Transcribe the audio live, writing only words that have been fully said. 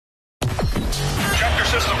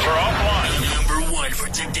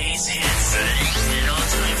today's hits and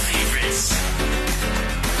all-time favorites.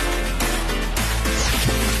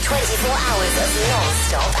 24 hours of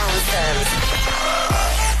non-stop anthems.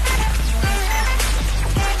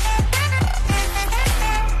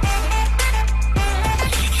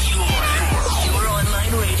 Your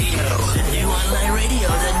online radio. The new online radio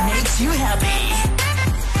that makes you happy.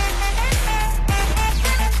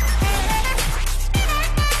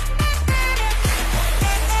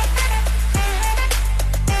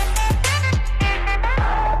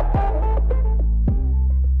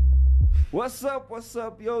 What's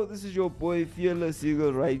up, yo? This is your boy Fearless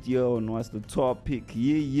Eagle right here on What's the Topic.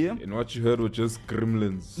 Yeah. And what you heard was just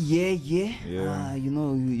gremlins. Yeah.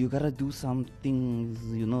 You gotta do some things,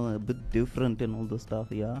 a bit different and all the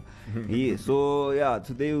stuff, yeah.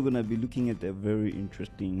 Today we're gonna be looking at a very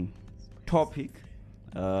interesting topic,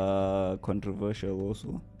 controversial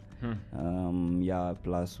also.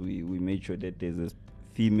 Plus we made sure that there's a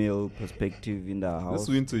female perspective in the house. This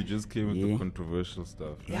winter you just came with the controversial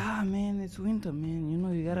stuff. Yeah, man, it's winter, man.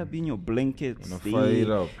 You gotta be in your blankets. Fire it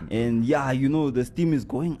up. And the steam is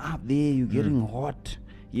going up there. You're getting hot.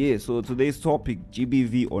 Yeah, so today's topic,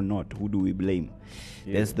 GBV or not, who do we blame?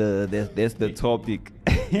 Yeah. That's the topic.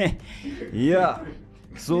 Yeah.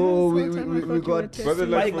 So we got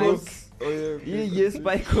Spikos.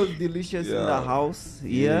 Spikos Delicious in the house.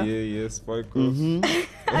 Yeah, Spikos.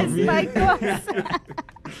 Spikos.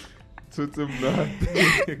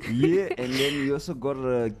 And then we also got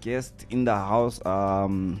a guest in the house. I'll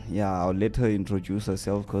let her introduce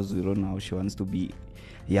herself because we don't know how she wants to be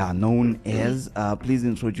known as. Please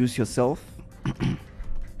introduce yourself.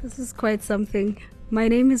 This is quite something. My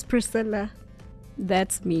name is Priscilla.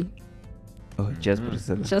 That's me. Oh, just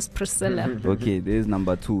Priscilla. Just Priscilla. Okay, there's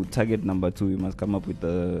number 2. Target number 2. You must come up with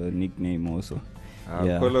a nickname also. Call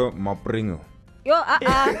her Mapringo. Yo,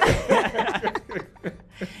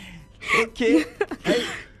 Okay.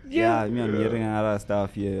 Me, I'm hearing other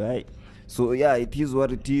stuff here, right? So it is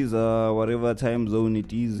what it is. Whatever time zone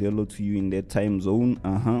it is, hello to you in that time zone.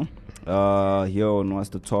 Here on What's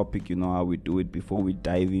the Topic, you know how we do it. Before we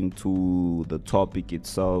dive into the topic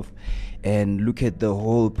itself and look at the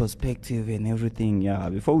whole perspective and everything,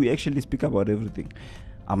 before we actually speak about everything,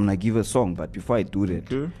 I'm gonna give a song. But before I do that,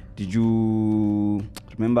 did you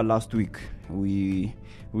remember last week we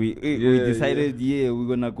decided we're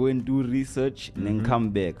gonna go and do research and then come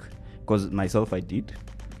back? Because myself, I did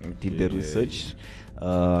the research.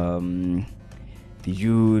 Did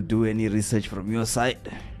you do any research from your side?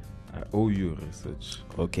 I owe you research.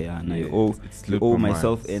 Okay, and I owe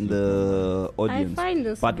myself and the audience. I find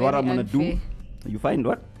this but very what I'm gonna unfair. do? You find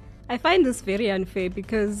what? I find this very unfair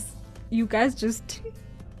because you guys just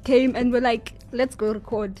came and were like, let's go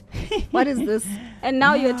record. What is this? And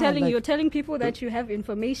now you're telling people that you have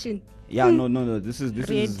information. No. This is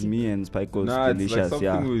me and Spikos Delicious. Delicious. It's like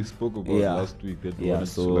something we spoke about last week. That we wanted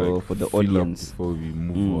so to for the fill up audience before we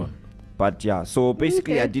move on. But so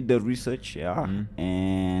basically I did the research, and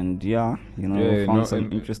found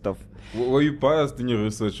some interesting stuff. Were you biased in your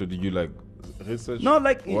research, or did you research? No,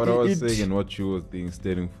 what I was saying and what you was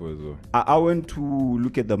standing for as well. I went to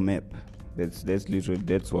look at the map. That's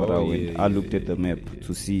literally what I went. I looked at the map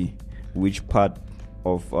to see which part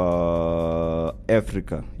of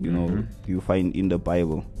Africa you find in the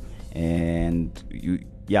Bible, and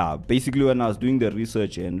basically when I was doing the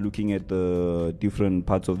research and looking at the different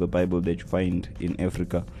parts of the Bible that you find in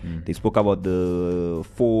Africa, they spoke about the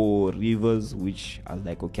 4 rivers, which I was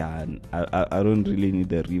like, okay, I don't really need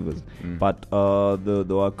the rivers, but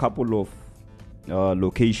there were a couple of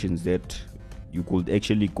locations that you could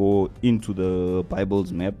actually go into the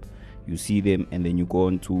Bible's map. You see them, and then you go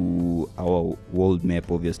on to our world map,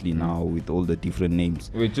 obviously now with all the different names.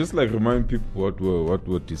 Wait, just remind people what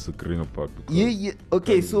we're disagreeing about.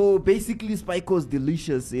 Okay, so basically, Spikos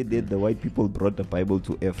Delicious said that the white people brought the Bible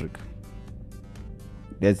to Africa.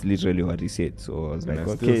 That's literally what he said. So I was like,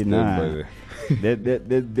 okay,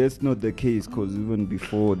 that's not the case, because even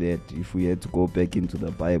before that, if we had to go back into the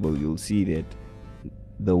Bible, you'll see that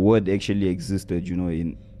the word actually existed,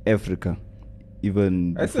 in Africa.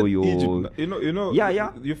 Even before Egypt.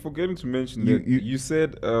 You're forgetting to mention that you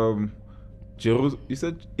said you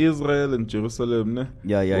said Israel and Jerusalem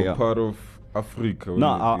were part of Africa. No,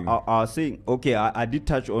 I was saying, okay, I did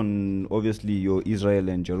touch on obviously your Israel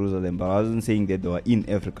and Jerusalem, but I wasn't saying that they were in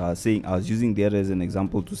Africa. I was using that as an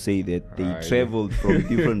example to say that they traveled from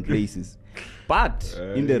different places. But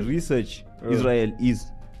in the research, Israel is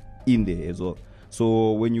in there as well.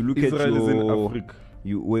 So when you look Israel at is in Africa.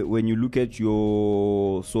 When you look at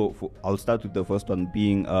your, I'll start with the first one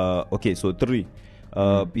being 3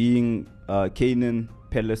 being Canaan,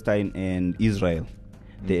 Palestine, and Israel.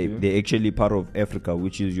 They're actually part of Africa,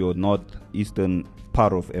 which is your northeastern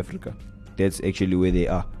part of Africa. That's actually where they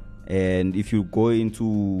are. And if you go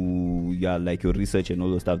into like your research and all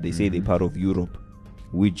those stuff, they say they're part of Europe,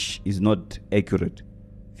 which is not accurate.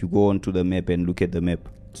 If you go onto the map and look at the map,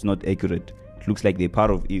 it's not accurate. It looks like they're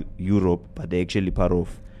part of Europe, but they're actually part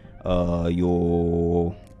of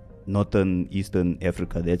your northern eastern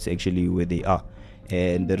Africa. That's actually where they are.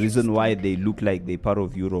 And the reason why they look like they're part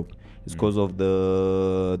of Europe is because of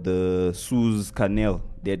the Suez Canal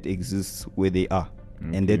that exists where they are.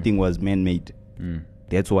 And that thing was man-made.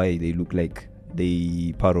 That's why they look like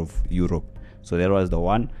they part of Europe. So that was the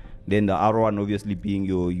one. Then the other one, obviously, being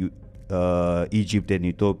your Egypt and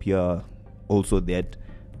Ethiopia. Also, that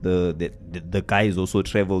the guys also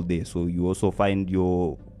traveled there. So you also find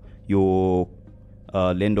your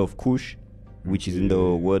land of Kush, which is in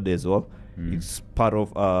the word as well. It's part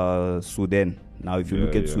of Sudan. Now, if you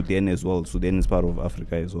look at Sudan as well, Sudan is part of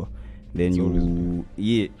Africa as well. Then so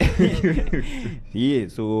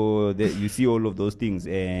you see all of those things,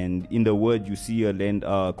 and in the word you see a land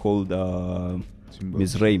called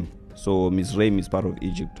Mizraim. So Mizraim is part of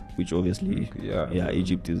Egypt, which obviously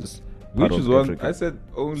Egypt is part of Africa. I said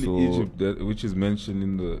only Egypt, which is mentioned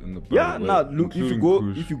in the look,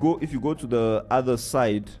 if you go to the other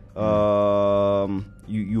side,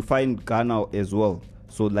 you find Ghana as well.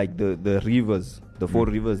 So like the rivers, the 4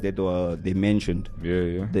 rivers that they mentioned.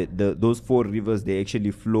 Those 4 rivers, they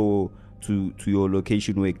actually flow to your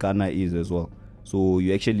location where Ghana is as well. So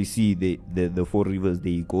you actually see the 4 rivers,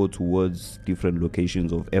 they go towards different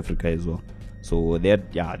locations of Africa as well. So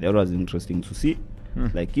that was interesting to see.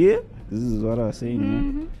 Like this is what I was saying.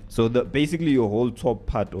 Man. So basically your whole top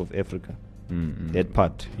part of Africa, that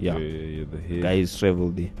part, the guys travel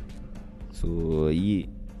there. So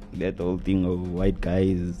that whole thing of white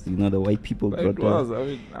guys, the white people. Let's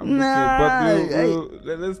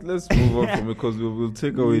move on from it because we will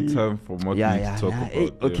take away time from what we need to talk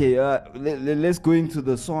about. Okay, let's go into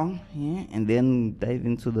the song, and then dive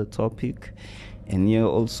into the topic, and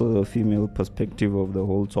also a female perspective of the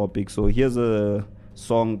whole topic. So here's a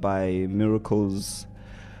song by Miracles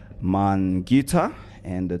Mangita,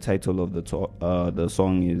 and the title of the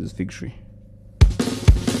song is Victory.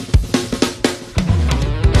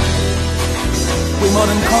 We're more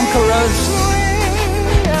than conquerors,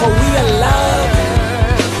 for we are loved.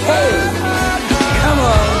 Hey, come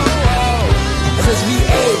on, this is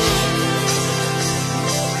VH.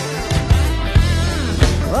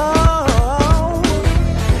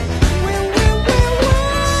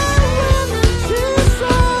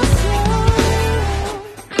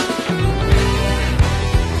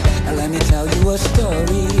 Now let me tell you a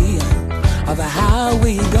story of how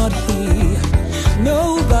we got here.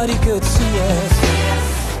 Nobody could see us,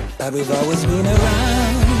 but we've always been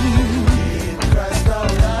around.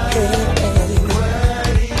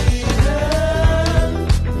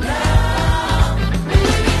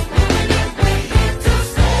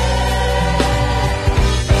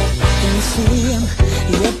 Can you see him?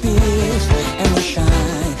 He appears and will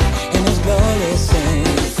shine in his glory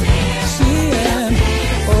saints. See him?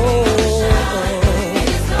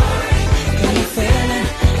 Can you feel him?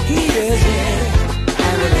 He is here.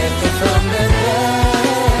 From the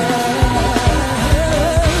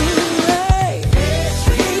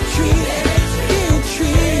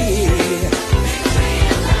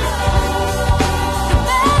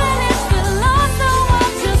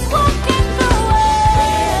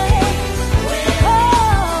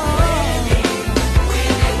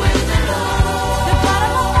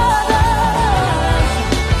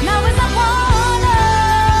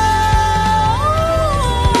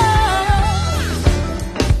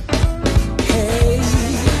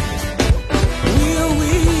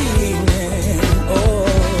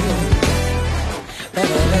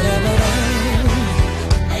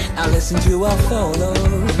I follow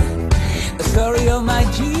the story of my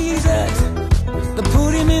Jesus, the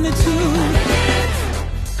put him in a tomb.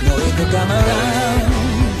 No, he could come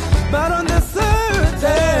around, but on the third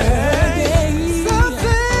day,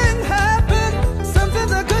 something happened, something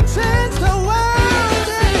that could change the world.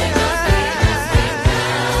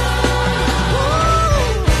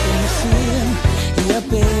 Can you see him? He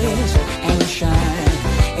appears and will shine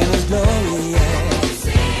in his glory.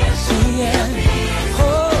 See him.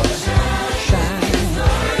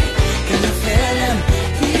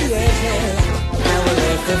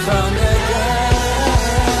 From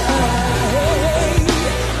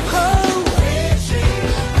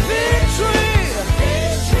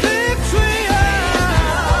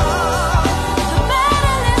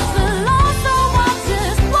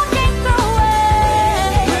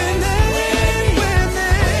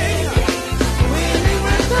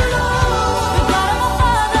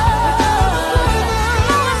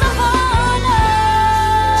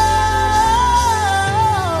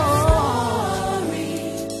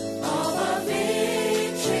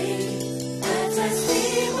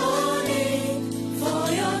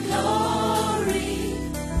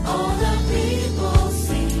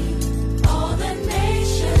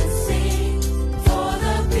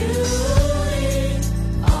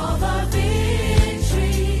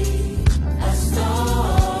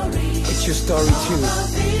story too.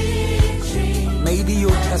 Maybe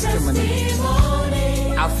your testimony.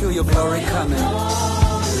 I feel your glory coming.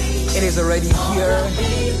 It is already here.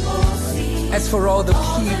 As for all the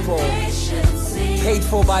people paid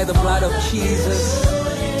for by the blood of Jesus,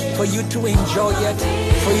 for you to enjoy it,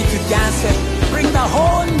 for you to dance it, bring the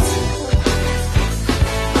horns.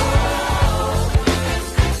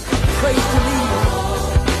 Praise the Lord.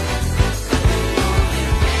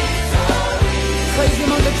 Praise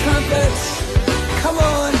Him on the trumpets. Come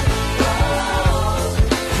on.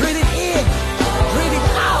 Breathe it in. Breathe it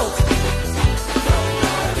out.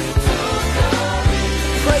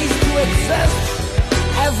 Praise to exist.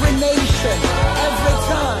 Every nation, every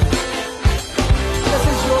tongue. This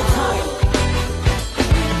is your time.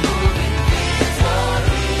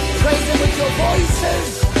 Praise Him with your voices.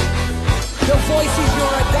 Your voice is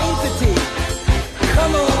your identity.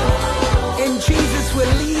 Come on. In Jesus we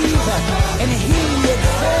live, and Him we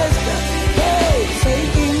exist. Hey, say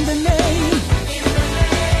in the name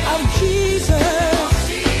of Jesus,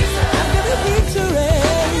 I've got a victory.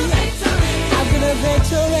 I've got a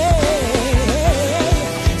victory.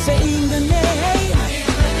 Say in the name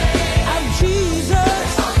of Jesus,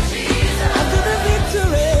 I've got a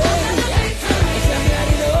victory. Say I've got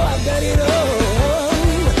it all, I've got it all.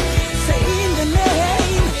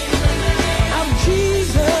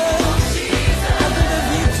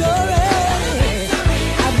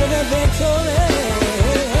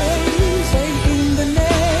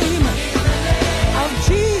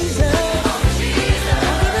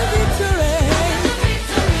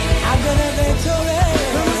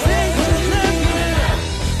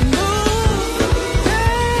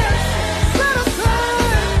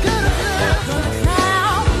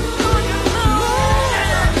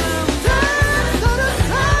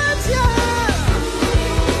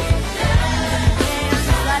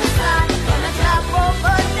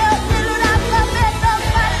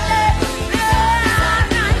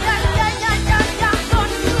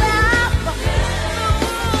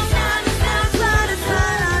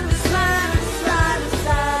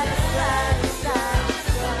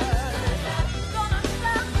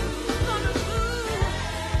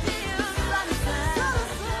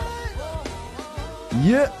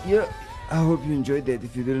 Yeah, I hope you enjoyed that.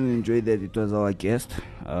 If you didn't enjoy that, it was our guest.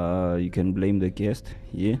 You can blame the guest.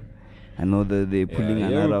 Yeah, I know that they're pulling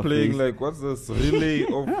another we're playing face. like, what's this relay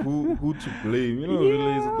of who to blame? You know,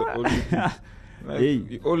 relays are the only thing. Like, Hey.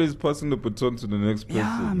 you're always passing the baton to the next person.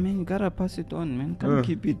 Yeah, man, you gotta pass it on, man. Can't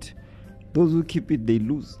keep it. Those who keep it, they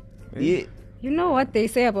lose. Yeah. You know what they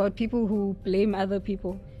say about people who blame other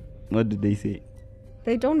people? What did they say?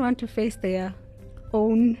 They don't want to face their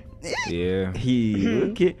own. Yeah.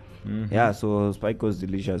 Okay. Yeah, so Spike was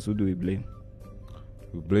delicious. Who do we blame?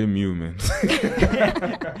 We blame you, man.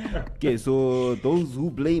 Okay, so those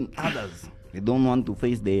who blame others, they don't want to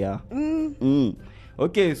face their.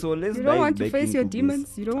 Okay, so let's. You don't want to dive face back your into demons.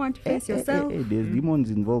 this. You don't want to face yourself. Hey, there's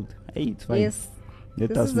demons involved. Hey, it's fine. Yes. Let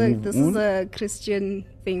This us is move on. a Christian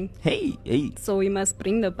thing. Hey. So we must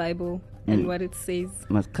bring the Bible and what it says.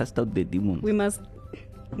 Must cast out the demons. We must.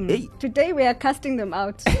 Hey. Today we are casting them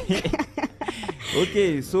out.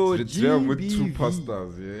 Okay, so Today I'm with two GBV.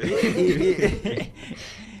 pastors, yeah.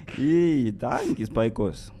 Yeah, thank you,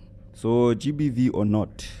 Spikos. So GBV or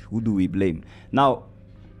not, who do we blame? Now,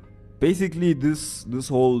 basically, this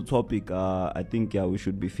whole topic, I think we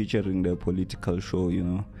should be featuring the political show, you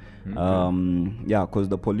know. Because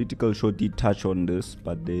the political show did touch on this,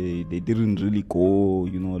 but they didn't really go,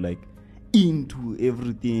 you know, like into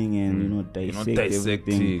everything and you know dissect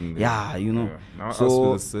everything. Yeah, you know. Yeah. Now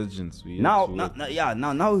so us with the surgeons, now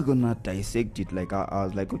we're gonna dissect it. Like I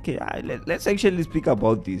was like, okay, let's actually speak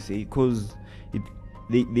about this, because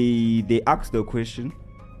they asked the question,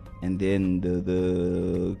 and then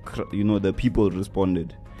the people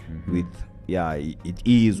responded with it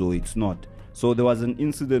is or it's not. So there was an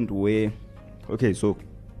incident where, okay, so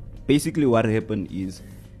basically what happened is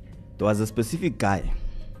there was a specific guy,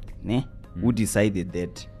 who decided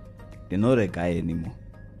that they're not a guy anymore.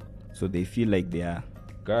 So they feel like they are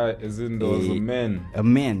guy, as in there was a man. A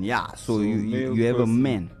man, yeah. So you have a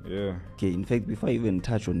man. Yeah. Okay, in fact, before I even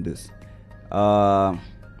touch on this,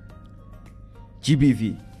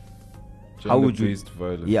 GBV. How would you?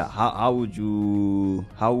 Violence. Yeah. How would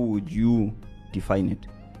you define it?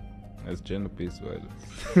 As gender-based violence.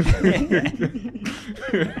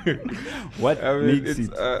 What I mean, makes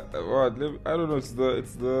it? I don't know.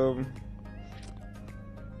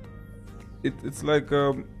 It's like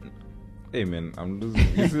Hey man, I'm losing.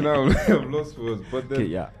 You see now, I've lost words. But then, okay,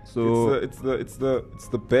 yeah. So it's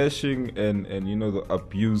the bashing and the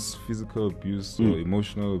abuse, physical abuse or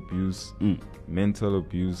emotional abuse, mental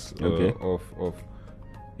abuse of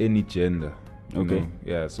any gender. Okay.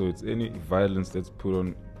 Yeah. So it's any violence that's put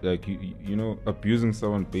on, like abusing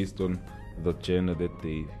someone based on the gender that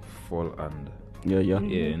they fall under. Yeah. Yeah.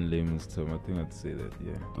 In layman's term, I think I'd say that.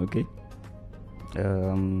 Yeah. Okay.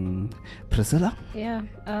 Priscilla? Yeah.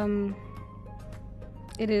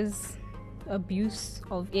 It is abuse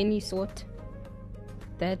of any sort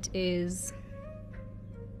that is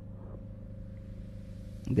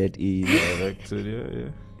directed, yeah.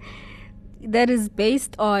 That is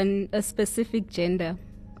based on a specific gender.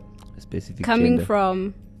 A specific coming gender.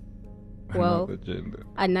 from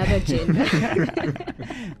another gender.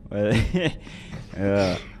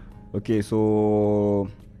 Well, okay, so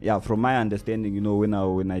yeah, from my understanding,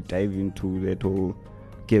 when I dive into that whole,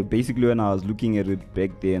 okay, basically when I was looking at it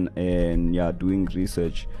back then and doing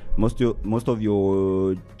research, most of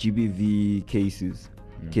your GBV cases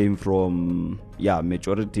came from,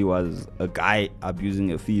 majority was a guy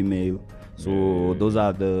abusing a female. So those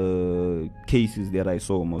are the cases that I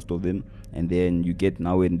saw, most of them. And then you get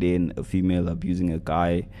now and then a female abusing a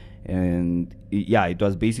guy, and it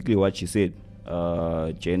was basically what she said,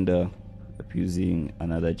 gender abusing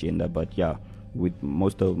another gender. But with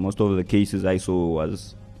most of the cases I saw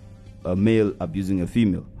was a male abusing a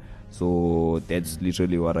female. So that's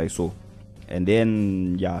literally what I saw. And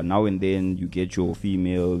then now and then you get your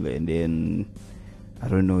female, and then I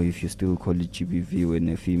don't know if you still call it GBV when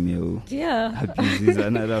a female abuses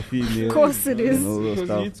another female. Of course it is.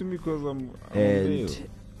 Because I'm male.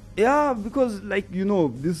 Yeah, because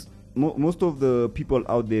this most of the people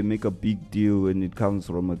out there make a big deal when it comes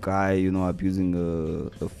from a guy, abusing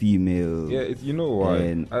a female. Yeah, you know why?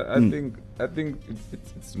 And I think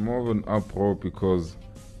it's more of an uproar because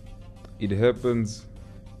it happens,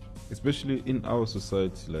 especially in our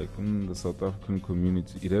society, like in the South African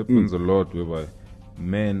community. It happens a lot whereby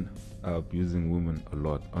men are abusing women a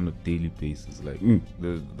lot on a daily basis. Like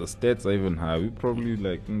the stats are even high. We're probably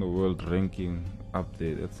like in the world ranking up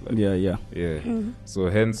there. That's like So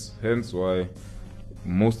hence why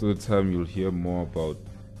most of the time you'll hear more about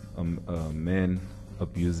men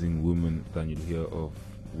abusing women than you'll hear of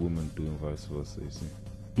women doing vice versa. You see?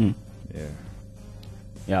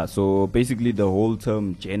 Yeah. So basically, the whole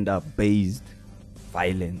term gender-based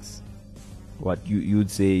violence, what you'd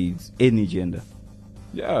say is any gender.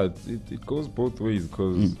 Yeah, it goes both ways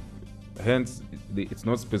because hence it's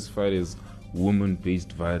not specified as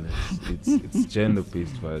woman-based violence. It's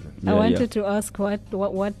gender-based violence. I wanted to ask what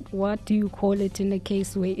do you call it in a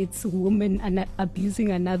case where it's woman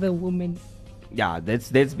abusing another woman? Yeah, that's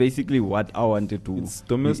basically what I wanted to. It's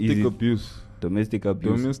domestic abuse. Domestic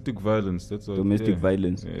abuse. Domestic violence. That's what. Domestic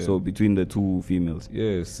violence. Yeah. So between the two females.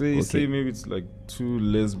 Yeah. Say maybe it's like two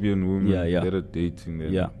lesbian women that are dating.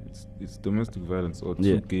 Then it's domestic violence, or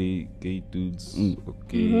two gay dudes.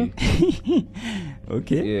 Okay.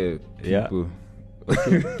 Okay. Yeah. People.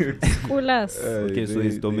 School us. Okay, so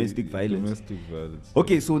it's domestic violence. Domestic violence.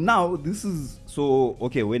 Okay, so now this is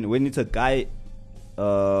when it's a guy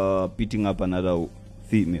beating up another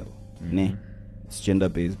female, it's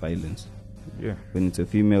gender-based violence. Yeah. When it's a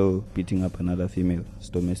female beating up another female, it's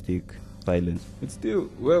domestic violence. It's still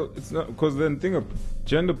it's not, because then think of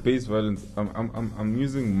gender-based violence. I'm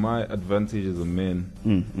using my advantage as a man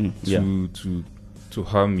to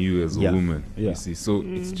harm you as a woman. Yeah. You see, so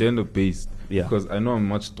it's gender-based because I know I'm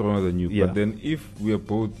much stronger than you. Yeah. But then if we are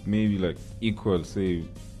both maybe like equal, say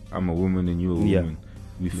I'm a woman and you're a woman,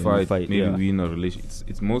 we fight. Maybe we in a relationship.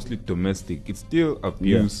 It's mostly domestic. It's still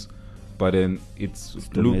abuse. Yeah. But then it's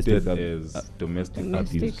looked at as domestic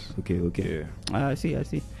abuse. Okay. Yeah. I see.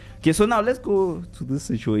 Okay, so now let's go to this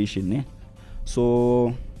situation.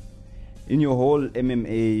 So, in your whole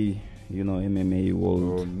MMA, MMA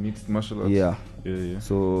world, mixed martial arts. Yeah.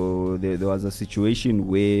 So there was a situation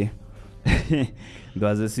where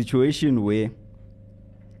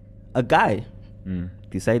a guy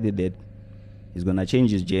decided that he's gonna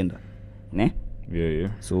change his gender. Yeah.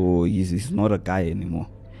 So he's not a guy anymore.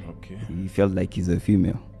 Okay. He felt like he's a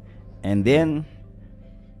female. And then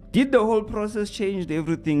did the whole process, changed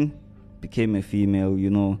everything, became a female,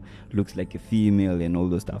 looks like a female and all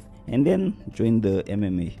those stuff. And then joined the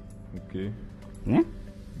MMA. Okay. Yeah?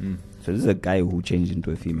 So this is a guy who changed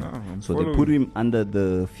into a female. So they put him under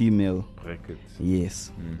the female bracket.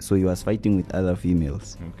 Yes. So he was fighting with other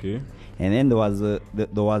females. Okay. And then there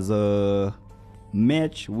was a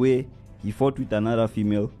match where he fought with another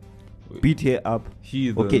female. Beat her up.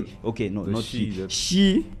 Not she.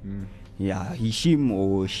 She. Yeah, him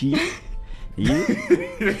or she. Yeah.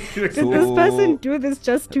 Did this person do this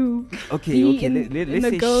just to Okay, be okay. in, Let, in let's the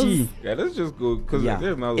say girls? she. Yeah, let's just go because Yeah.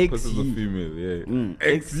 there's now the person's a XE. female. Yeah.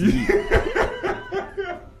 XE.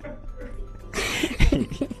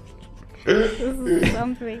 This is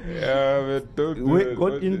something. Yeah, man, don't do We that. got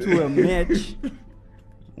Don't into do a match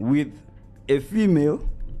with a female,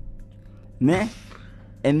 ne?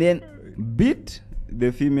 And then beat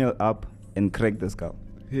the female up and crack the skull.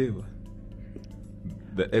 Hey, man.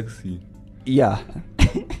 The XE. Yeah.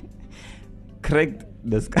 Cracked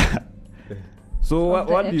the skull. So Of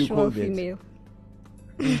the what do you actual call that? female.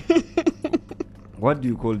 What do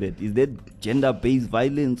you call that? Is that gender-based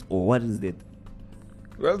violence or what is that?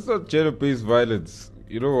 Well, it's not gender-based violence.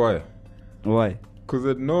 You know why? Why?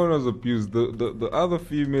 Because no one was abused. The other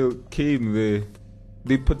female came there.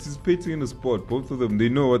 They participating in the sport. Both of them, they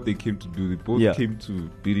know what they came to do. They both Yeah. came to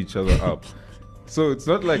beat each other up. So it's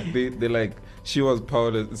not like they like she was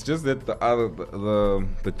powerless. It's just that the other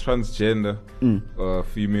the transgender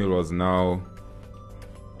female was now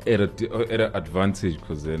at an advantage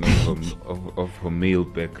because they're not of her male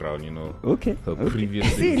background. You know. Okay. Her okay.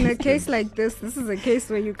 previous. See, in a existence. case like this is a case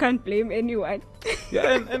where you can't blame anyone.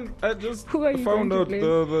 Yeah, and I just Who are you found going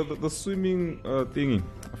out to the swimming thingy.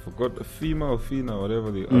 I forgot FEMA or FINA, whatever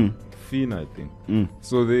they are. FINA, I think.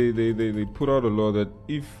 So they put out a law that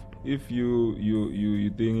if you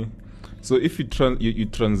thingy, so if you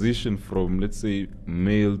transition from, let's say,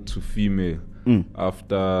 male to female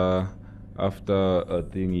after a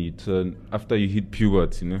thing after you hit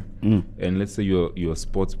puberty, you know, and let's say you're a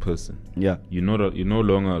sports person. Yeah. You're no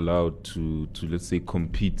longer allowed to let's say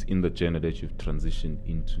compete in the gender that you've transitioned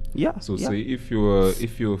into. Yeah. So yeah. say if you're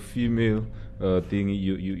a female thing,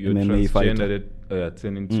 you're MMA fighter. transgender that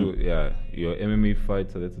turn into you're MMA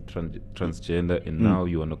fighter, that's a transgender, and now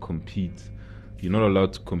you wanna compete. You're not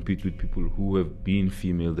allowed to compete with people who have been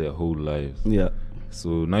female their whole lives. Yeah.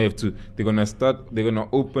 So now you have to. They're gonna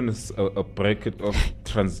open a bracket of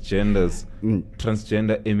transgenders,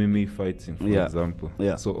 transgender MMA fighting, for Yeah. example.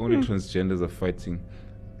 Yeah. So only transgenders are fighting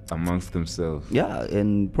amongst themselves. Yeah,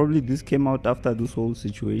 and probably this came out after this whole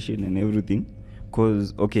situation and everything.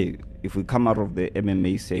 Because, okay, if we come out of the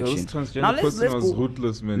MMA Yeah, section. this transgender Now person was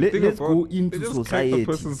ruthless, man. Let's Think go about- into they just society. cracked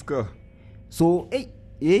the person's skull. So,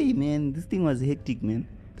 hey, man, this thing was hectic, man.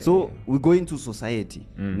 So, we go into society.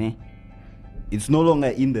 Ne? It's no longer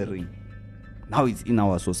in the ring. Now it's in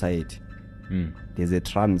our society. There's a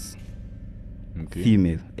trans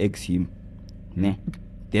female, ex-him. Ne?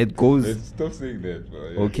 That goes... Let's stop saying that.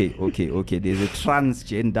 Bro. Yeah. Okay. There's a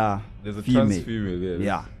transgender There's a female. trans female.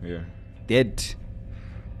 Yeah. Yeah. That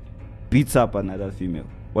beats up another female.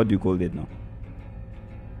 What do you call that now?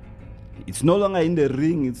 It's no longer in the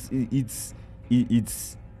ring. It's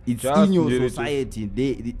Just in your near it. society.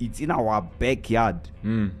 It's in our backyard.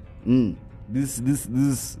 This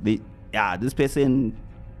person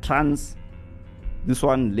trans, this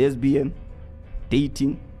one lesbian,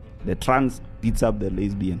 dating. The trans beats up the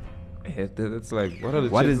lesbian. Yeah, that's like, what are the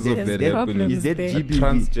What chances is of that? that There's happening? problems Is that there. A GBV?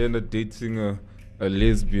 transgender dating a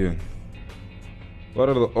lesbian. What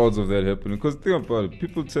are the odds of that happening? Because think about it,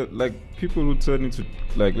 people who turn into,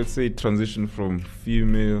 like, let's say transition from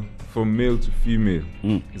male to female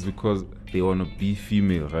is because they want to be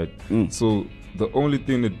female, right? So the only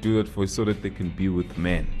thing they do that for is so that they can be with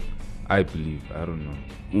men. I believe. I don't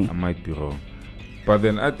know. I might be wrong. But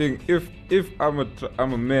then I think if I'm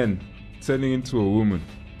a man turning into a woman,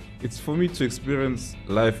 it's for me to experience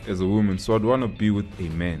life as a woman. So I'd want to be with a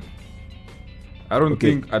man. I don't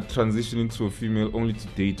think I'd transition into a female only to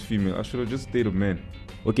date female. I should have just dated a man.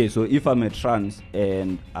 Okay, so if I'm a trans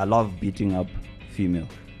and I love beating up female,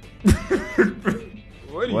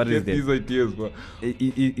 Where do you What is get that? these ideas, bro?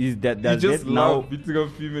 is that You does just that now love beating up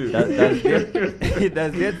female.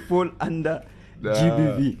 does that fall under Nah.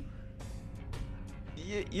 GBV?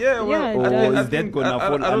 Yeah, well, Yeah, Or I is that gonna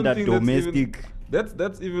fall don't under think domestic?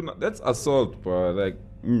 That's assault, bro. Like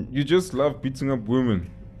you just love beating up women.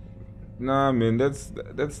 Nah, man, that's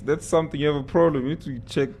something you have a problem. You need to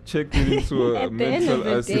check it into a At the end of mental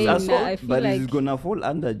the day, asylum. I feel But is like- it gonna fall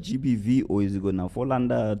under GBV or is it gonna fall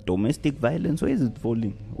under domestic violence? Where is it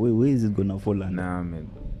falling? Where is it gonna fall under? Nah, man.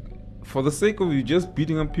 For the sake of you just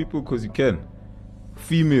beating up people because you can,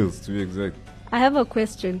 females to be exact. I have a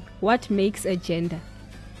question. What makes a gender?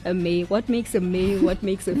 A male? What makes a male? What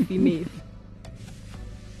makes a female?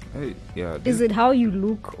 Hey, yeah. Is it how you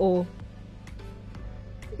look, or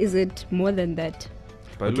is it more than that?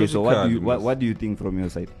 Okay, so what do you think from your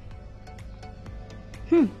side?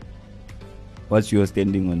 What's your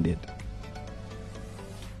standing on that?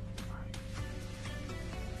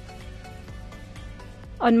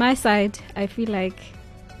 On my side, I feel like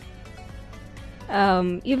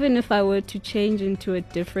Even if I were to change into a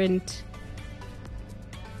different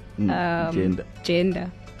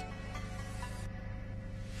gender.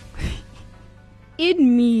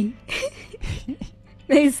 In me,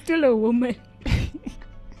 there's still a woman.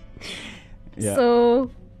 Yeah.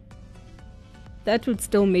 So that would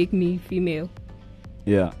still make me female.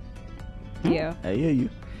 Yeah. Yeah. I hear you.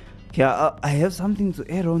 Okay, I have something to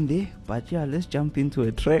add on there, but yeah, let's jump into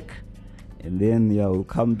a track, and then we'll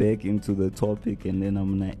come back into the topic, and then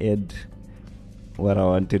I'm gonna add what I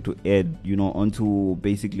wanted to add, onto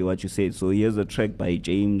basically what you said. So here's a track by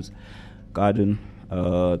James Garden.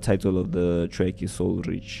 Title of the track is Soul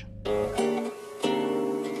Rich.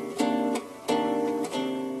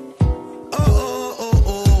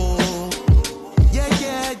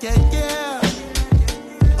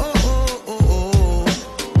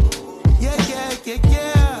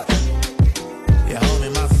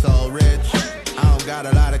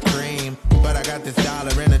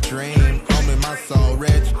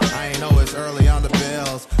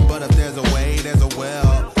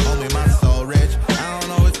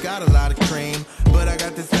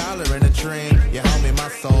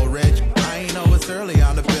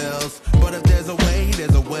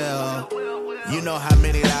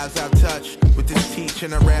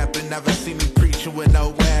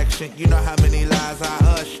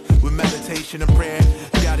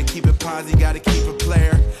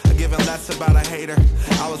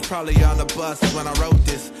 When I wrote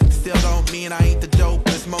this, still don't mean I ain't the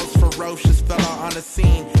dopest, most ferocious fella on the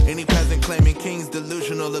scene. Any peasant claiming king's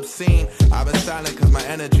delusional, obscene. I've been silent cause my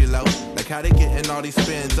energy low. Like how they getting all these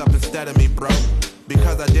spins up instead of me, bro?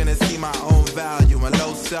 Because I didn't see my own value and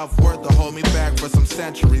low self-worth to hold me back for some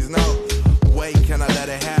centuries. No way can I let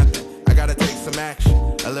it happen. I gotta take some action,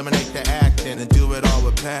 eliminate the acting and do it all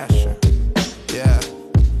with passion. Yeah,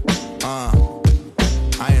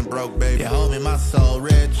 I ain't broke, baby. Yeah, homie, my soul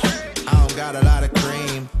rich. I don't got a lot of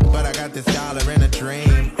cream, but I got this dollar in a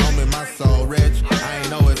dream. Homie, my soul rich. I ain't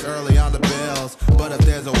know it's early on the bills, but if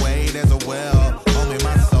there's a way, there's a will. Homie,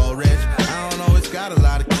 my soul rich. I don't know it's got a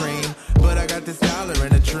lot of cream, but I got this dollar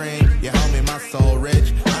in a dream. Yeah, homie, my soul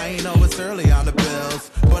rich. I ain't know it's early on the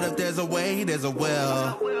bills, but if there's a way, there's a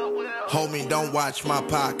will. Homie, don't watch my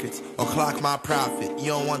pockets or clock my profit. You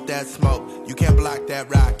don't want that smoke, you can't block that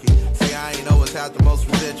rocket. See, I ain't always have the most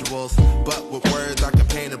residuals, but with words I can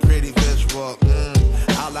paint a pretty visual.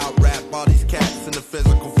 I'll out-rap all these cats in the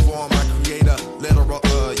physical form. I create a literal,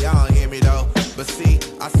 y'all don't hear me though. But see,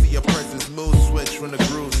 I see a person's mood switch when the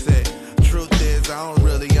groove sit. Truth is, I don't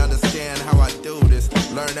really understand how I do this.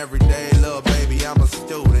 Learn every day, little baby, I'm a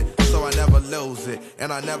student, so I never lose it.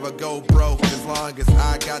 And I never go broke as long as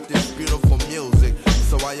I got this beautiful music.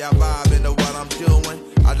 So while y'all vibe into what I'm doing,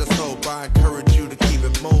 I just hope I encourage you to keep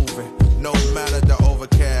it moving. No matter the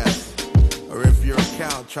overcast, or if your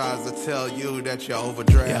account tries to tell you that you're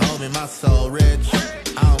overdraft. Yeah, homie, my soul rich.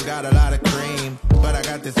 I don't got a lot of cream, but I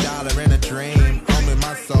got this dollar in a dream. Homie,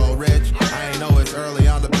 my soul rich. I ain't know it's early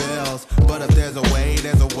on the bills, but if there's a way,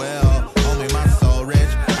 there's a will. Homie, my soul rich.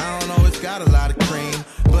 I don't know it's got a lot of cream,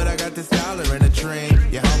 but I got this dollar in a dream.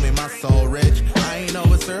 Yeah, homie, my soul rich. I ain't know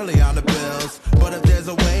it's early on the bills, but if there's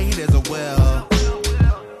a way, there's a will.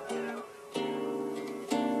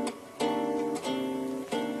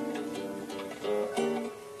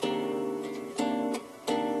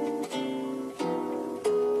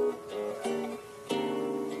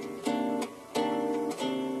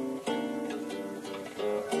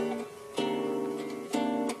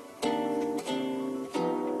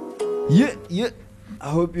 Yeah. I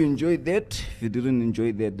hope you enjoyed that. If you didn't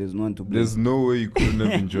enjoy that, there's no one to blame. There's no way you couldn't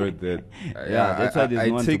have enjoyed that. That's why there's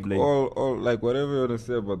no one to blame. I take all like whatever you want to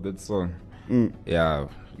say about that song. Yeah,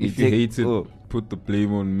 if you hate it, put the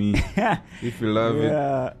blame on me. If you love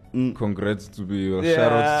it, congrats to me or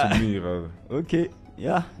shout outs to me rather. Okay,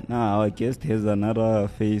 yeah. Now our guest has another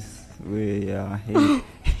face where hey.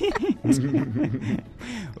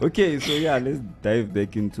 Okay, so let's dive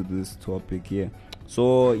back into this topic here.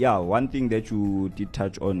 So one thing that you did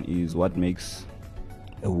touch on is what makes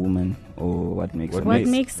a woman, or what makes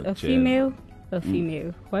a female a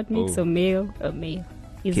female. What makes a male a male?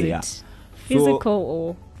 Is it physical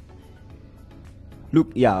or?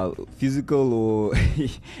 Look, physical or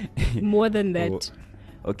more than that.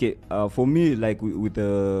 Okay, for me, like with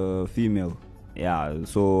a female,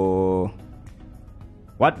 so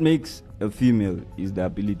what makes a female is the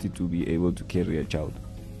ability to be able to carry a child.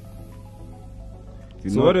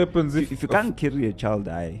 What happens if you can't carry a child?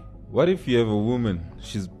 What if you have a woman?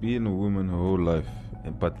 She's been a woman her whole life,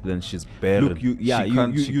 but then she's barren. Look, you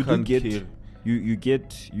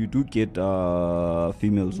do get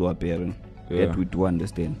females who are barren. That we do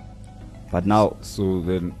understand. But now, So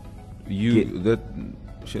then,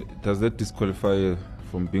 does that disqualify her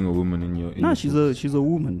from being a woman in your? no, she's a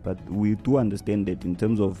woman, but we do understand that in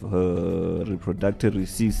terms of her reproductive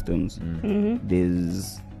systems,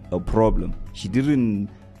 there's a problem. She didn't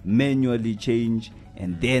manually change,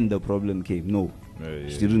 and then the problem came. No,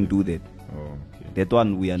 she didn't do that. Oh, okay. That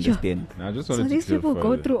one we understand. Now, I just So wanted these to people clarify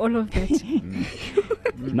go that. through all of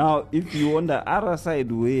that. Now, if you on the other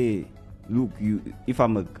side way, look, if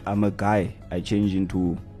I'm a guy, I change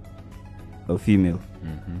into a female.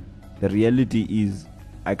 The reality is,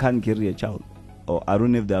 I can't carry a child, or I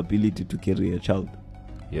don't have the ability to carry a child.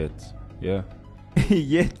 Yet, yeah.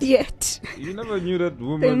 Yet, Yet. You never knew that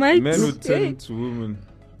might men would turn say. into women.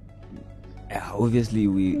 obviously,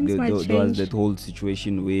 Things might there was change. that whole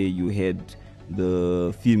situation where you had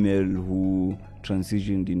the female who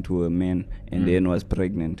transitioned into a man and then was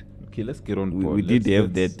pregnant. Okay, let's get on We- board. we did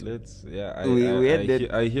have let's, that. Let's, yeah, We had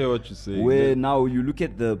that. I hear what you're saying. Where now you look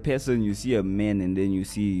at the person, you see a man, and then you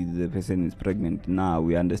see the person is pregnant. Now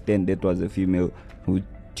we understand that was a female who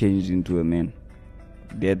changed into a man.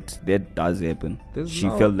 That does happen. She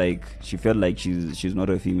felt like she's not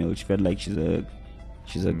a female. She felt like she's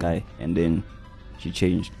a guy, and then she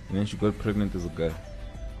changed. And then she got pregnant as a guy.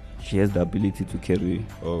 She has the ability to carry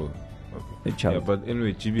Oh, okay. a child. Yeah, but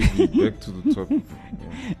anyway, GBB, back to the topic.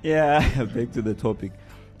 Yeah. Yeah, back to the topic.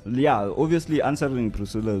 Yeah, obviously answering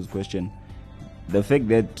Priscilla's question, the fact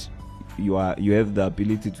that you have the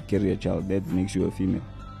ability to carry a child, that makes you a female.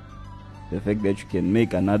 The fact that you can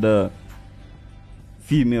make another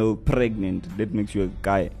female pregnant, that makes you a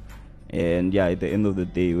guy. And yeah, at the end of the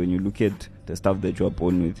day, when you look at the stuff that you are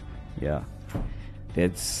born with, yeah,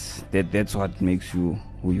 that's what makes you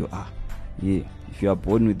who you are. Yeah, if you are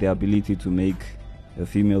born with the ability to make a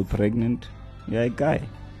female pregnant, you're a guy,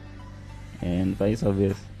 and vice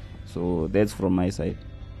versa. So that's from my side,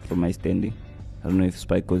 from my standing. I don't know if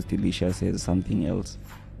Spikos Delicious has something else.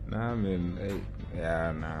 Nah, man.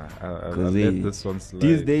 I'll 'Cause, let hey, this one slide.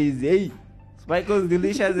 These days, hey, Spikos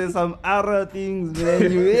Delicious has some other things, man.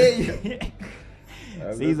 Hey.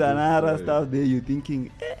 I'll Says let this another slide. stuff there, you're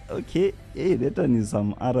thinking, okay, hey, that one is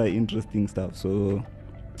some other interesting stuff. So,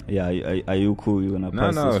 yeah, are you cool? You wanna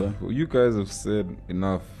pass this one? No. You guys have said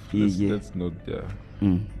enough. Yeah. Let's not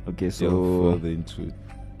Okay, delve so further into it.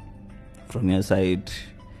 from your side,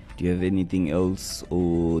 do you have anything else,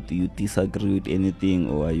 or do you disagree with anything,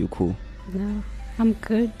 or are you cool? No, I'm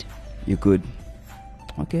good. You good?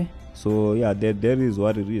 Okay. So yeah, that is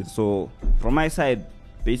what it is. So from my side,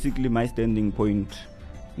 basically my standing point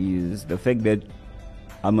is the fact that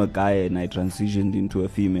I'm a guy and I transitioned into a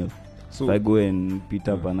female. So If I go and beat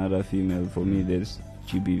up another female, for me that's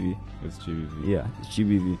GBV. it's GBV. Yeah, it's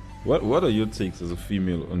GBV. What are your takes as a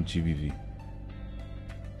female on GBV?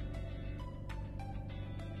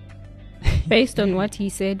 Based on what he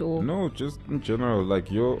said, or No, just in general,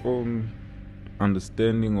 like your own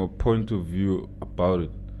understanding or point of view about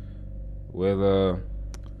it. Whether,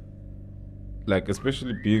 like,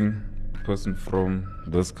 especially being a person from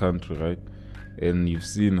this country, right? And you've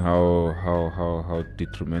seen how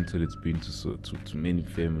detrimental it's been to many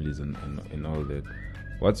families and all that.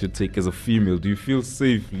 What's your take as a female? Do you feel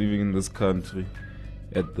safe living in this country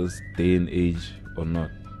at this day and age or not?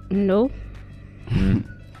 no.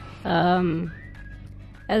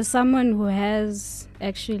 As someone who has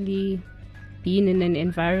actually been in an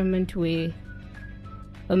environment where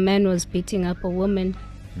a man was beating up a woman,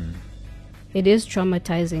 it is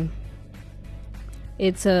traumatizing.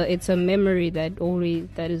 It's a memory that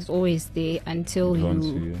is always there until It haunts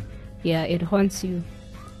you, you, yeah, it haunts you,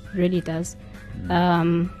 really does.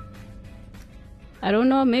 I don't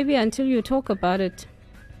know, maybe until you talk about it,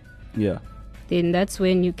 Yeah. then that's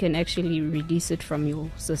when you can actually release it from your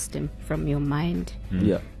system, from your mind.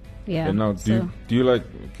 Yeah. Yeah. And now, so, do you like?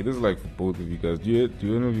 Okay, this is like for both of you guys. Do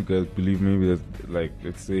any of you guys believe maybe that, like,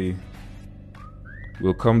 let's say,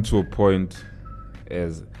 we'll come to a point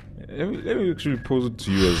as let me actually pose it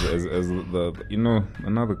to you as the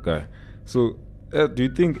another guy. So, do you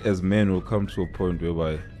think as men we'll come to a point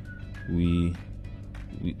whereby we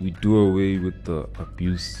do away with the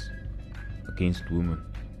abuse against women?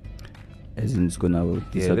 As in it's gonna let's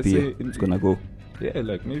disappear. say It's gonna go. Yeah,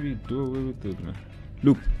 like maybe do away with it, man.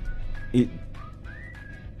 Look,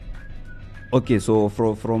 okay, so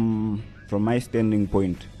from my standing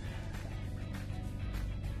point,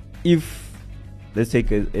 if let's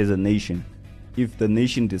take as a nation, if the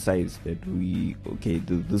nation decides that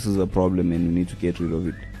this is a problem and we need to get rid of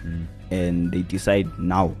it, and they decide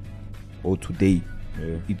now or today,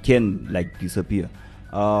 it can like disappear.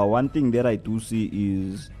 One thing that I do see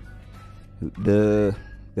is the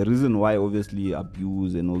the reason why obviously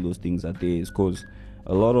abuse and all those things are there is because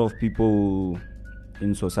a lot of people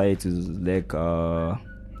in societies lack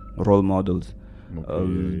role models.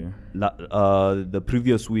 The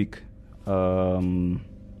previous week,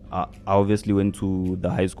 I obviously went to the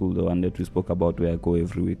high school, the one that we spoke about where I go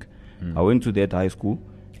every week. I went to that high school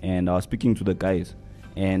and I was speaking to the guys.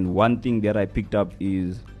 And one thing that I picked up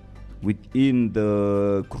is within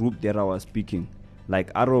the group that I was speaking, like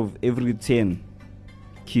out of every 10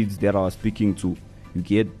 kids that I was speaking to, you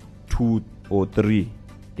get 2 or 3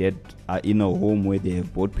 that are in a home where they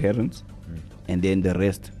have both parents, and then the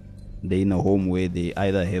rest, they're in a home where they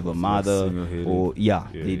either have a mother or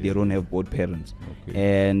they don't have both parents.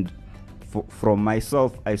 And from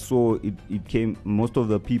myself, I saw it came, most of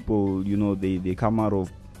the people, you know, they come out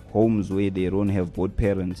of homes where they don't have both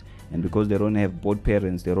parents, and because they don't have both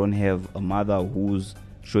parents, they don't have a mother who's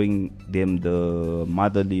showing them the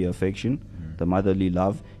motherly affection, the motherly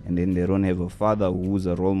love, and then they don't have a father who's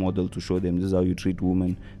a role model to show them this is how you treat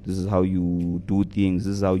women, this is how you do things,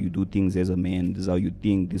 this is how you do things as a man, this is how you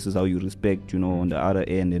think, this is how you respect, you know, on the other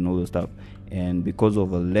end and all the stuff. And because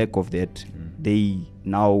of a lack of that, they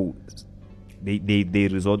now they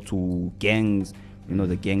resort to gangs. You know,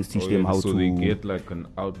 the gangs teach them how to. They get like they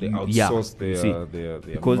outsource their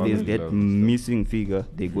because there's that missing figure.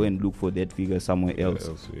 They go and look for that figure somewhere else.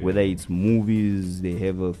 Whether it's movies, they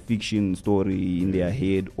have a fiction story in their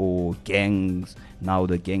head, or gangs. Now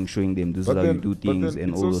the gang showing them this is how you do things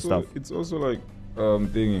and all the stuff. It's also like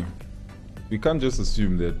thinking. We can't just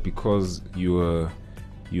assume that because you were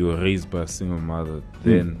raised by a single mother,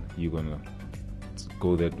 then you're gonna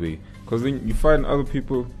go that way. Because then you find other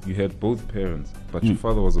people, you had both parents, but your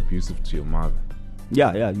father was abusive to your mother.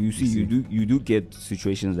 Yeah. You do get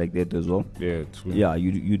situations like that as well. Yeah, true. Yeah,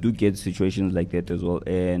 you do get situations like that as well.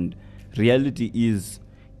 And reality is,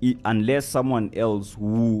 unless someone else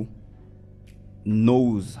who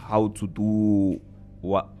knows how to do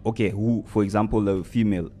who, for example, a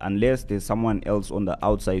female, unless there's someone else on the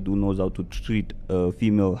outside who knows how to treat a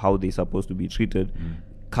female how they're supposed to be treated,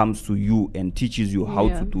 comes to you and teaches you how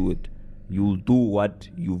to do it, you'll do what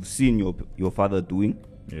you've seen your father doing,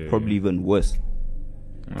 probably even worse.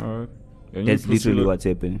 All right. That's literally what's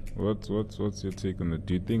happening. What's your take on that?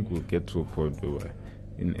 Do you think we'll get to a point where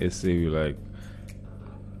in SA we like?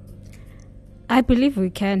 I believe we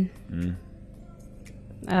can.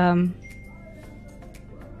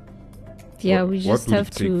 We just have to. What would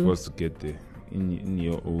it take for us to get there, in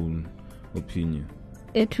your own opinion?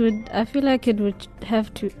 It would. I feel like it would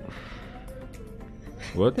have to.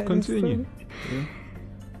 What? Continue.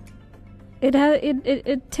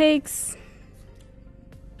 It takes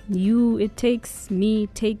you. It takes me.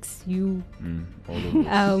 It takes you. All of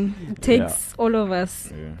us. It takes all of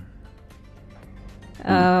us.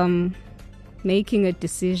 Making a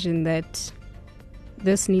decision that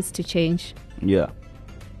this needs to change. Yeah.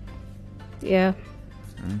 Yeah.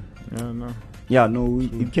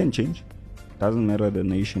 It can change. Doesn't matter, the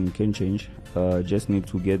nation can change. Just need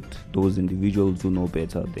to get those individuals who know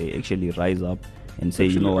better. They actually rise up and say,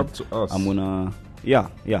 actually, you know up what, to us. I'm gonna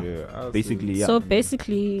basically. So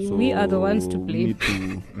basically, we are the ones to blame. We need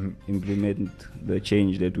to implement the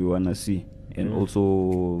change that we wanna see, and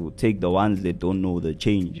also take the ones that don't know the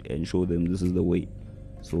change and show them this is the way.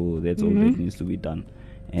 So that's all that needs to be done.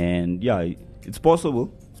 And it's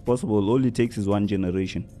possible. It's possible. All it takes is one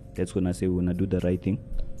generation that's gonna say we're gonna do the right thing.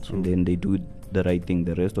 True. And then they do the right thing,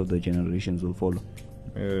 the rest of the generations will follow.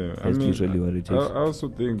 That's literally what it is. I also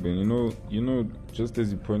think, man, you know, just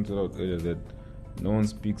as you pointed out earlier, that no one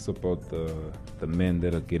speaks about the men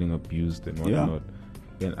that are getting abused and whatnot.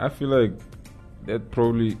 And I feel like that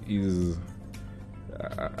probably is.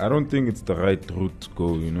 I don't think it's the right route to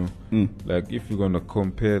go. You know, like if you're gonna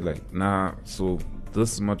compare, like so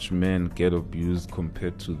this much men get abused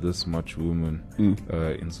compared to this much women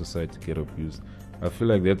in society get abused. I feel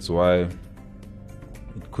like that's why it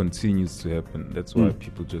continues to happen. That's why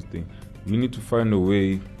people just think we need to find a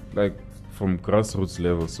way, like from grassroots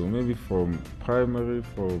level. So maybe from primary,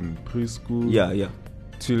 from preschool,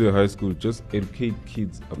 till your high school, just educate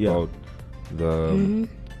kids about the,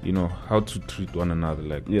 you know, how to treat one another,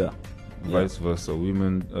 like vice versa.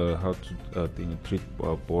 Women, how to treat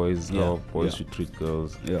boys, how boys should treat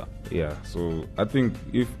girls. So I think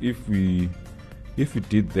if we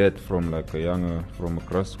did that from like from a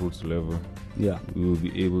grassroots level, we will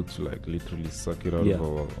be able to like literally suck it out of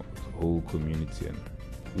our whole community, and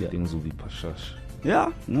things will be pashash.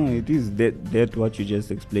 It is that what you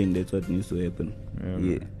just explained. That's what needs to happen.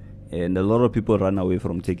 And a lot of people run away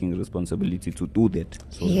from taking responsibility to do that.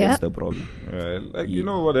 So that's the problem. You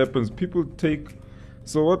know what happens? People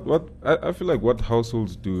So what I feel like what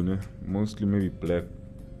households do, né? Mostly maybe black,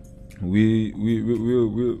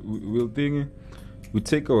 we'll think we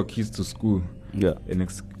take our kids to school, and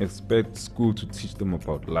expect school to teach them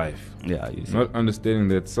about life. Yeah, you see. Not understanding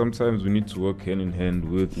that sometimes we need to work hand in hand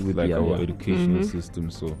with like our educational system.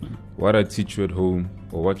 So what I teach you at home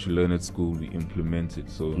or what you learn at school, we implement it.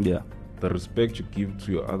 So the respect you give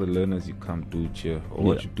to your other learners, you come do it here, or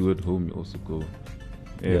what you do at home, you also go.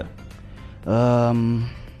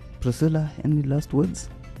 Priscilla, any last words?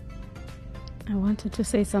 I wanted to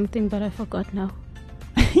say something, but I forgot now.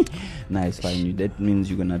 Nice, fine. That means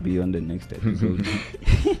you're gonna be on the next episode.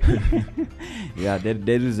 Yeah,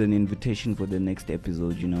 there is an invitation for the next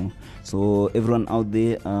episode, you know. So everyone out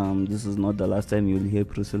there, this is not the last time you'll hear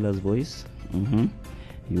Priscilla's voice.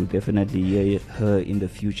 You'll definitely hear her in the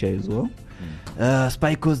future as well.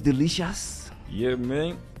 Spiko's delicious. Yeah,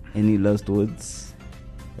 man. Any last words?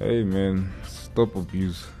 Hey, man, stop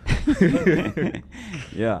abuse.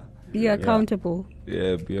 Yeah. Be accountable.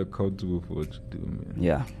 Yeah, be accountable for what you do, man.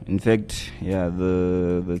 Yeah, in fact,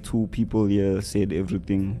 the two people here said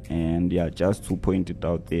everything, and just to point it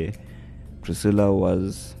out there, Priscilla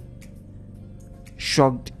was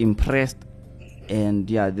shocked, impressed, and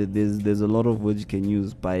there's a lot of words you can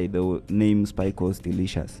use by the name Spiko's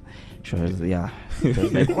delicious. She was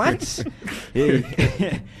like, what?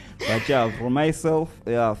 Hey. But for myself,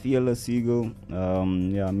 Fearless Eagle,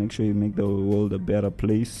 make sure you make the world a better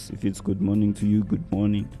place. If it's good morning to you, good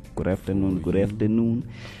morning. Good afternoon, good evening,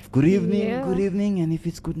 good evening. And if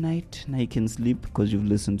it's good night, now you can sleep because you've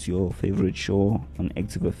listened to your favorite show on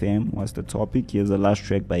Active FM. What's the topic? Here's the last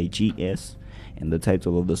track by GS, and the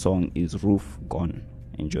title of the song is Roof Gone.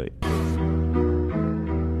 Enjoy.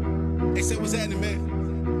 Hey, say what's happening,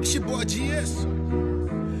 man? It's your boy GS.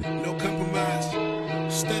 No compromise.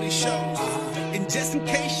 Steady shows. And just in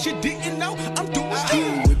case you didn't know, I'm doing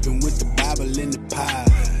good. Whipping with the Bible in the pie.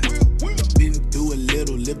 Been through a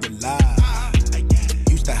little, live a lie.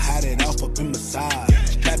 Used to hide it off up in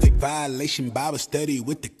massage. Traffic violation, Bible study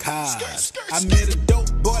with the cars. I met a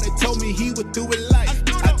dope boy that told me he would do it life.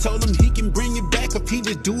 I told him he can bring it back if he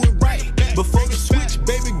just do it right. Before the switch,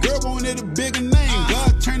 baby girl wanted a bigger name.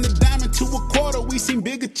 God turned the diamond to a quarter, we seen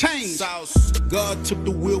bigger change. God took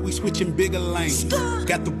the wheel, we switching bigger lanes.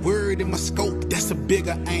 Got the word in my scope, that's a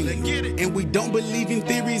bigger aim. And we don't believe in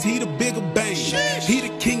theories, he the bigger bang. He the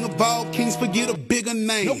king of all kings, forget a bigger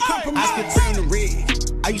name. I still turn the red,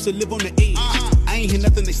 I used to live on the edge. I ain't hear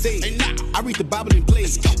nothing they say. I read the Bible and play. I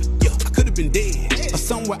could have been dead, or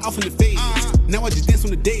somewhere off in the feds. Now I just dance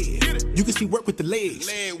on the dead. You can see work with the legs,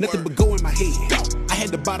 nothing but go in my head. I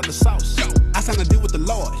had to bottle the sauce, I signed a deal with the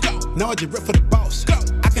Lord. Now I just rep for the boss,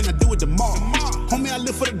 I cannot do it tomorrow. Homie, I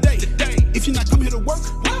live for the day. If you not come here to work,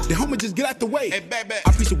 then homie, just get out the way. I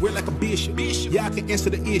preach the word like a bishop. Yeah, I can answer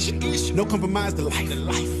the issue. No compromise the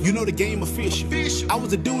life. You know the game official. I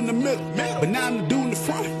was a dude in the middle, but now I'm the dude in the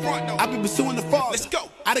front. I've been pursuing the father. Let's go.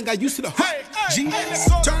 I done got used to the GS.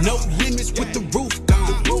 No limits with the roof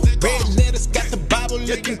gone. Red letters got the Bible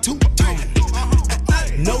looking two-tone.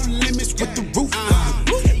 No limits with the roof gone.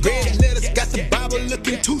 Red letters got the Bible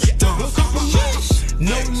looking two-tone.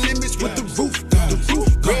 No limits with the roof gone.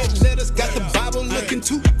 Red letters got the Bible looking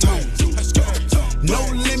two-tone. No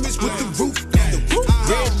limits with the roof gone.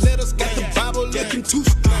 Red letters got the Bible looking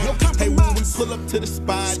two-tone. Hey, when we pull up to the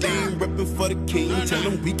spot, they ain't reppin' for the king. Tell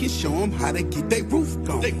them we can show them how to get they roof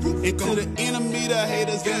gone. And to the enemy, the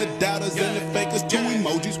haters and the doubters and the fakers, two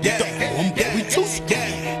emojis with the arm, but we too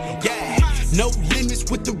scared. No limits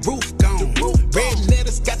with the roof gone. Red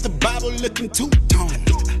letters got the Bible looking two-tone.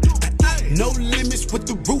 No limits with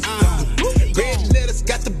the roof gone. Red letters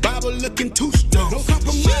got the Bible looking two-tone. No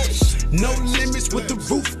compromise. No limits with the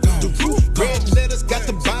roof gone. Red letters got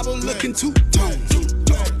the Bible looking two-tone.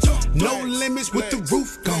 No limits with the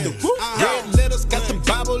roof gone. Red letters got the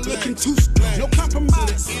Bible looking two-tone. No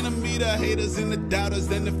compromise. To the enemy, the haters and the doubters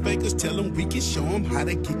and the fakers, tell them we can show them how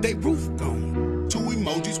to get their roof gone. Two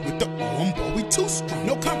emojis with the arm, but we too strong.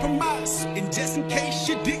 No compromise.